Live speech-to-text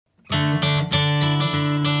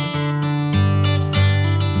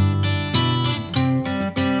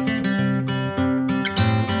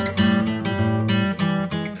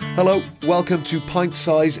Hello, welcome to Pint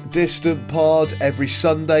Size Distant Pod. Every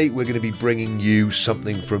Sunday we're going to be bringing you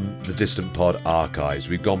something from the Distant Pod archives.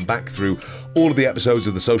 We've gone back through all of the episodes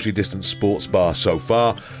of the Socially Distant Sports Bar so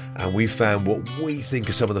far, and we found what we think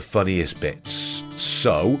are some of the funniest bits.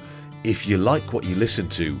 So, if you like what you listen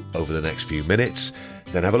to over the next few minutes,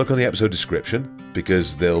 then have a look on the episode description,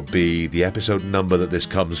 because there'll be the episode number that this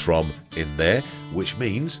comes from in there, which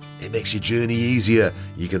means it makes your journey easier.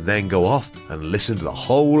 You can then go off and listen to the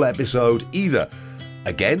whole episode, either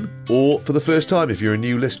again or for the first time. If you're a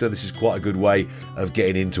new listener, this is quite a good way of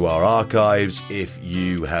getting into our archives. If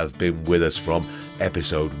you have been with us from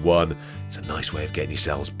episode 1, it's a nice way of getting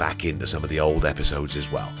yourselves back into some of the old episodes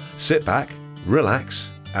as well. Sit back,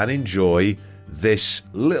 relax, and enjoy this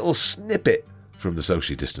little snippet from the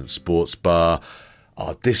Socially Distant Sports Bar,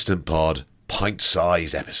 our Distant Pod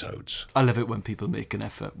pint-size episodes. I love it when people make an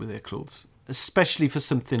effort with their clothes, especially for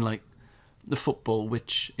something like the football,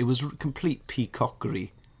 which it was complete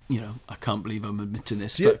peacockery. You know, I can't believe I'm admitting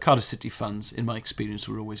this, but Cardiff City fans, in my experience,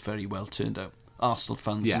 were always very well turned out. Arsenal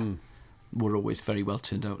fans were always very well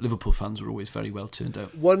turned out. Liverpool fans were always very well turned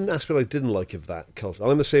out. One aspect I didn't like of that culture, and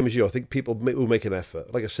I'm the same as you, I think people will make an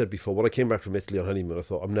effort. Like I said before, when I came back from Italy on honeymoon, I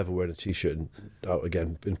thought, I'm never wearing a T-shirt out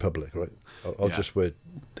again in public, right? I'll just wear,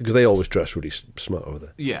 because they always dress really smart over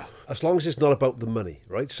there. Yeah. As long as it's not about the money,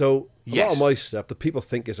 right? So a lot of my stuff that people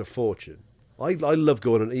think is a fortune, I love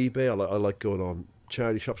going on eBay, I like going on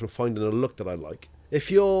charity shops and finding a look that I like. If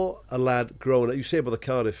you're a lad growing up, you say about the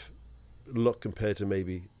Cardiff look compared to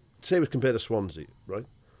maybe, say it was compared to Swansea, right?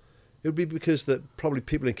 It would be because that probably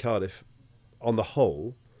people in Cardiff, on the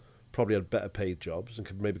whole, probably had better paid jobs and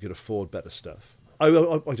could afford better stuff. I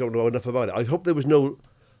don't know enough about it. I hope there was no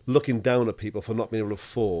looking down at people for not being able to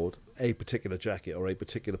afford a particular jacket or a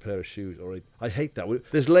particular pair of shoes. I hate that.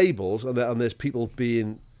 There's labels and there's people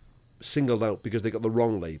being singled out because they got the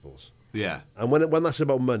wrong labels. Yeah. And when that's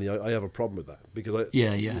about money, I have a problem with that because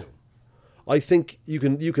Yeah. You know, I think you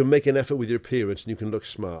can make an effort with your appearance and you can look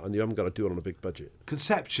smart and you haven't got to do it on a big budget.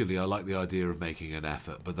 Conceptually, I like the idea of making an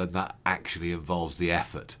effort, but then that actually involves the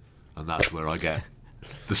effort, and that's where I get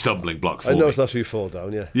the stumbling block for I know me. that's where you fall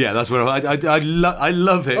down, yeah. Yeah, that's where I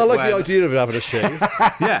love it. I like the idea of having a shave.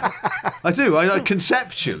 Yeah, I do.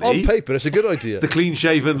 Conceptually, On paper, it's a good idea. the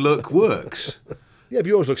clean-shaven look works. Yeah, but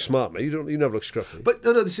you always look smart, mate. You never look scruffy. But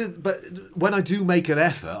no, but when I do make an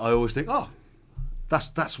effort, I always think,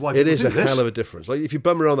 that's why people it is do a this. hell of a difference. Like if you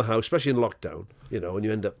bum around the house, especially in lockdown, and you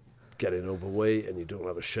end up getting overweight and you don't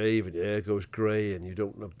have a shave and your hair goes grey and you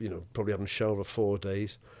don't, probably haven't showered for 4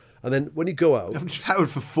 days. And then when you go out... You haven't showered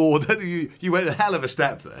for 4 days. You went a hell of a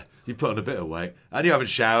step there. You put on a bit of weight. And you haven't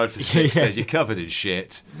showered for 6 days. You're covered in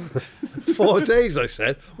shit. 4 days, I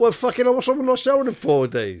said. Well, fucking hell, someone not showering in 4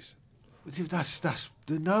 days.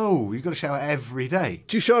 No, you've got to shower every day.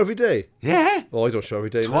 Do you shower every day? Yeah. Oh, I don't shower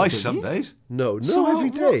every day. Twice some days. No, So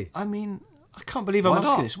every day. I mean, I can't believe I'm Why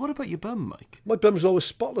asking not? this. What about your bum, Mike? My bum's always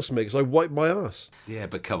spotless, mate, because I wipe my ass. Yeah,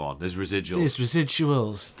 but come on, there's residuals. There's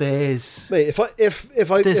residuals. There's Mate, if the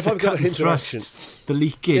I've got cut a and interaction... thrust, the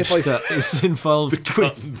leakage that is involved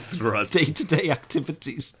with day-to-day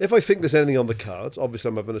activities. If I think there's anything on the cards, obviously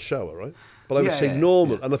I'm having a shower, right? But I would say Yeah.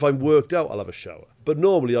 normal, and if I'm worked out, I'll have a shower. But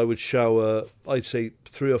normally I would shower, I'd say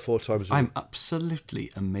 3 or 4 times a week. I'm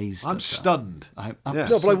absolutely amazed I'm at stunned. that. I'm Yeah.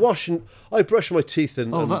 No, absolutely... but I brush my teeth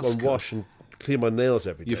and that's good. wash and clean my nails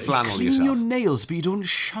every day. You flannel Clean yourself. your nails, but you don't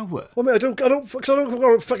shower. Well, mate, I don't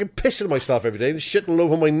go fucking pissing myself every day and shitting all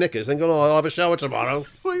over my knickers and going, I'll have a shower tomorrow.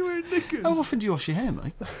 Why are you wearing knickers? How often do you wash your hair,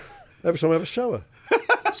 Mike? Every time I have a shower.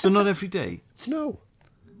 So not every day? No.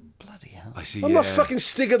 Bloody hell. I see. I'm not fucking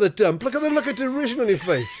Stig at the dump. Look at the look of derision on your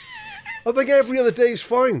face. I think every other day's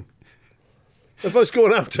fine. If I was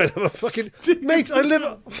going out, I'd have a fucking... Mate, I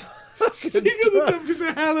live... Sting of the dump is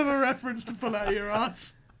a hell of a reference to pull out of your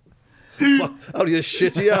ass. Out of your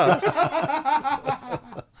shitty ass.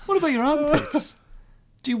 What about your armpits?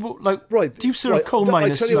 Do you Right, Do you sort of right, coal I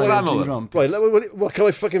mine a tell you what, slide into your armpits? Right, can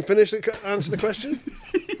I fucking finish answer the question?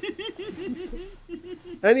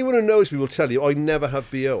 Anyone who knows me will tell you I never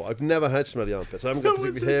have BO. I've never had smelly armpits. I haven't got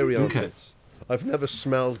particularly hairy armpits. I've never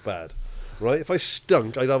smelled bad. Right? If I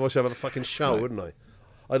stunk, I'd obviously have a fucking shower, wouldn't I?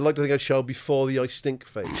 I'd like to think I'd shower before the I stink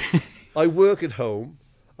phase. I work at home.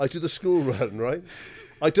 I do the school run, right?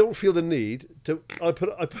 I don't feel the need to... I put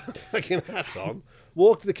a fucking hat on,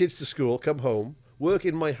 walk the kids to school, come home, work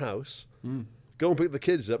in my house, go and pick the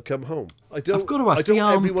kids up, come home. I've got to ask, I don't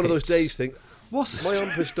the every one of those armpits. days think, What's... my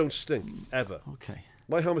armpits don't stink, ever. Okay.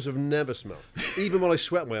 My armpits have never smelled. Even when I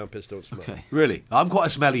sweat, my armpits don't smell. Okay. Really? I'm quite a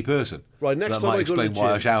smelly person. Right, next so that time might I go to the explain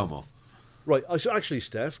why I gym- shower more. Right, so actually,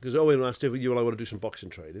 Steph, because Owen asked if you and I want to do some boxing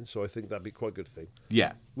training, so I think that'd be quite a good thing.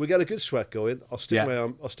 Yeah. We get a good sweat going. I'll stick my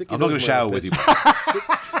arm. I'm not going to shower with you.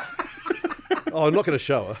 Oh, I'm not going to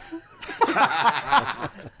shower.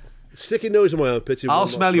 Stick your nose in my armpit. I'll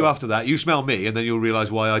smell you after that. You smell me, and then you'll realise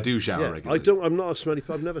why I do shower regularly. I'm not a smelly.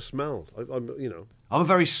 I've never smelled. I'm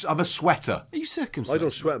I'm a sweater. Are you circumcised? I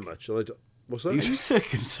don't sweat much. And what's that? Are you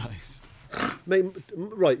circumcised? Mate,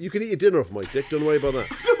 right, you can eat your dinner off my dick. Don't worry about that.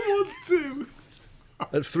 I don't want to.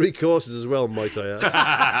 And 3 courses as well, might I add.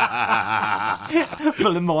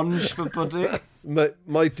 Blancmange for pudding.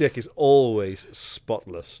 My dick is always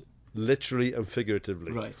spotless, literally and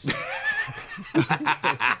figuratively. Right.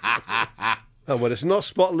 And when it's not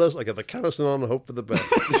spotless, I get the canister on and hope for the best.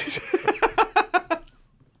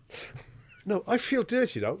 No, I feel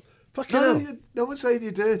dirty now. Fucking hell. No one's saying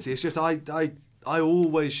you're dirty. It's just I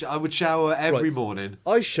always I would shower every morning.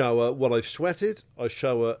 I shower when I've sweated. I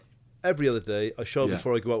shower every other day. I shower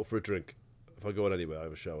before I go out for a drink. If I go out anywhere, I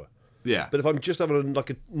have a shower. Yeah. But if I'm just having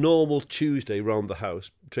a normal Tuesday round the house,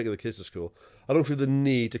 taking the kids to school, I don't feel the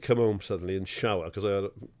need to come home suddenly and shower because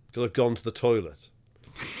I've gone to the toilet.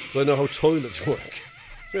 Because I know how toilets work.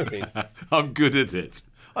 You know what I mean? I'm good at it.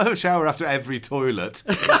 I don't shower after every toilet.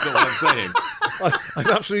 That's not what I'm saying. I've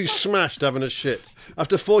absolutely smashed having a shit.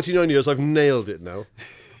 After 49 years, I've nailed it now.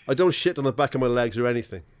 I don't shit on the back of my legs or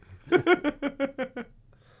anything.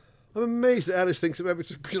 I'm amazed that Alice thinks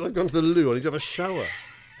because I've gone to the loo, I need to have a shower.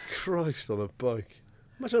 Christ on a bike.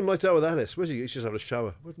 Imagine a night out with Alice. Where's he? He's just having a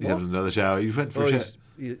shower. He's having another shower. You went for a shit.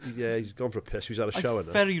 He's gone for a piss. He's had a shower now.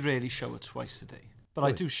 I very rarely shower twice a day. But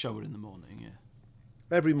I do shower in the morning,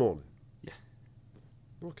 yeah. Every morning? Yeah.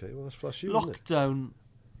 Okay, well, that's you, Lockdown,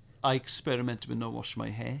 I experimented with not washing my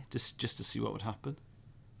hair just to see what would happen.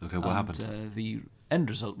 Okay, what happened? The end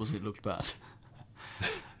result was it looked bad.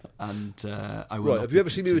 And I will Right, not have you ever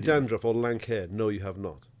seen me with continuing. dandruff or lank hair? No, you have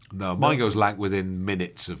not. No, mine goes lank within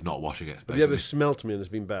minutes of not washing it. Have you ever smelt me and it's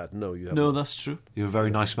been bad? No, you haven't. No, that's true. You're a very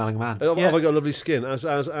nice smelling man. Have I got lovely skin, as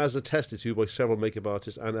attested to by several makeup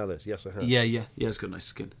artists and Alice? Yes, I have. Yeah, it's got nice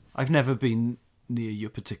skin. I've never been near your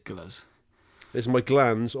particulars. Is my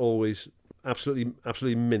glands always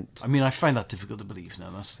absolutely mint? I mean, I find that difficult to believe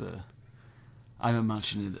now. I'm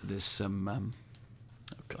imagining that there's some, how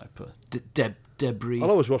can I put, debris.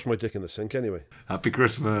 I'll always wash my dick in the sink anyway. Happy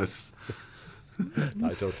Christmas. No,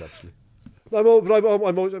 I don't actually. I'm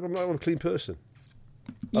a clean person.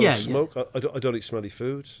 I don't smoke. I don't eat smelly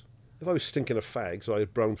foods. If I was stinking of fags, or I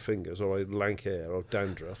had brown fingers, or I had lank hair, or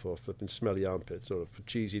dandruff, or flipping smelly armpits, or a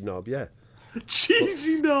cheesy knob, yeah.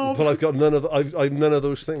 Cheesy knob. But I've got none of I've none of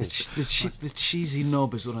those things. The cheesy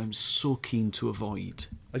knob is what I'm so keen to avoid.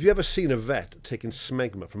 Have you ever seen a vet taking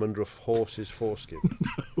smegma from under a horse's foreskin?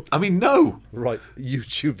 No. I mean, no. Right,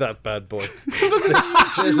 YouTube that bad boy.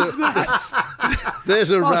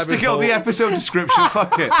 There's a I'll rabbit stick it hole. on the episode description.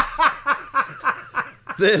 Fuck it.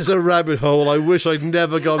 There's a rabbit hole I wish I'd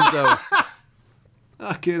never gone down.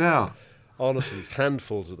 Fucking hell. Honestly,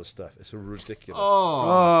 handfuls of the stuff. It's ridiculous.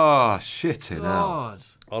 Oh, shit it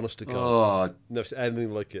out. Honest to God. Oh, Never seen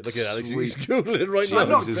anything like it. Look at Alex. Sweet. He's Googling right now. I'm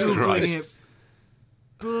not Jesus Googling Christ. it.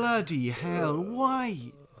 Bloody hell,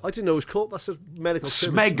 why? I didn't know it was called. That's a medical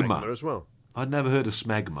term. Smegma. As well. I'd never heard of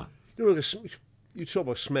smegma. You know, you talk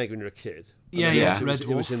about smeg when you're a kid. Yeah, It Red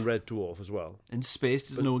was Dwarf. in Red Dwarf as well. In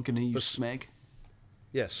space, no one can use smeg.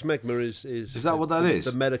 Yeah, smegma is that what that is?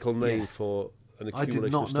 The medical name for an I did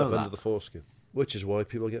accumulation not of stuff know under that. the foreskin. Which is why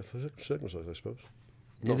people get circumcised, I suppose.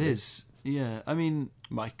 It is, yeah. I mean,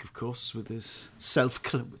 Mike, of course, with his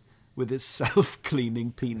self-cleaning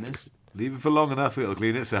penis. Leave it for long enough, it'll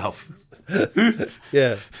clean itself.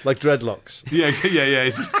 Yeah, like dreadlocks. Yeah,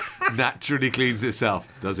 it just naturally cleans itself.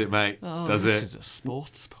 Does it, mate? Does This it? is a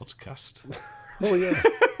sports podcast. Oh yeah.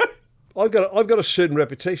 I've got a certain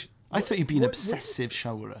reputation. I thought you'd be an obsessive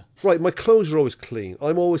showerer. Right, my clothes are always clean.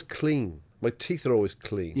 I'm always clean. My teeth are always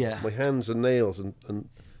clean. Yeah. My hands and nails and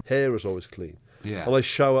hair is always clean. Yeah. And I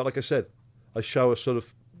shower, like I said, I shower sort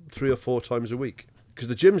of 3 or 4 times a week. Because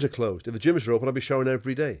the gyms are closed. If the gyms are open, I'd be showering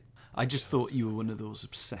every day. I just thought you were one of those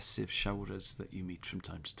obsessive showerers that you meet from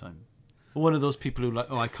time to time. Or one of those people who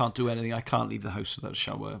I can't do anything. I can't leave the house without a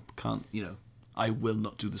shower. I will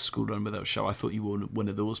not do the school run without a shower. I thought you were one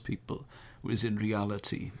of those people. Whereas in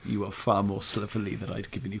reality, you are far more slovenly than I'd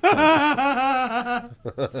given you credit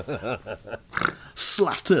for.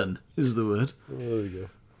 Slattern is the word. Oh, there you go.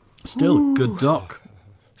 Still, good doc.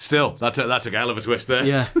 Still, that took a hell of a twist there.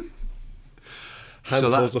 Yeah.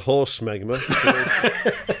 Handfuls of horse smegma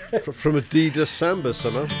from Adidas Samba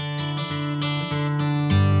somehow.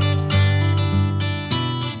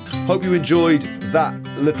 Hope you enjoyed that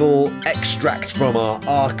little extract from our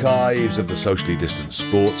archives of the Socially Distant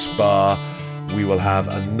Sports Bar. We will have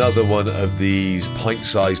another one of these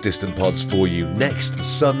pint-sized distant pods for you next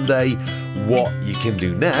Sunday. What you can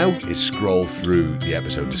do now is scroll through the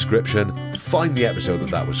episode description, find the episode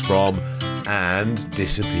that was from, and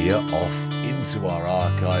disappear off into our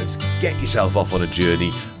archives. Get yourself off on a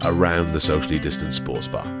journey around the Socially Distant Sports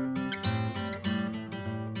Bar.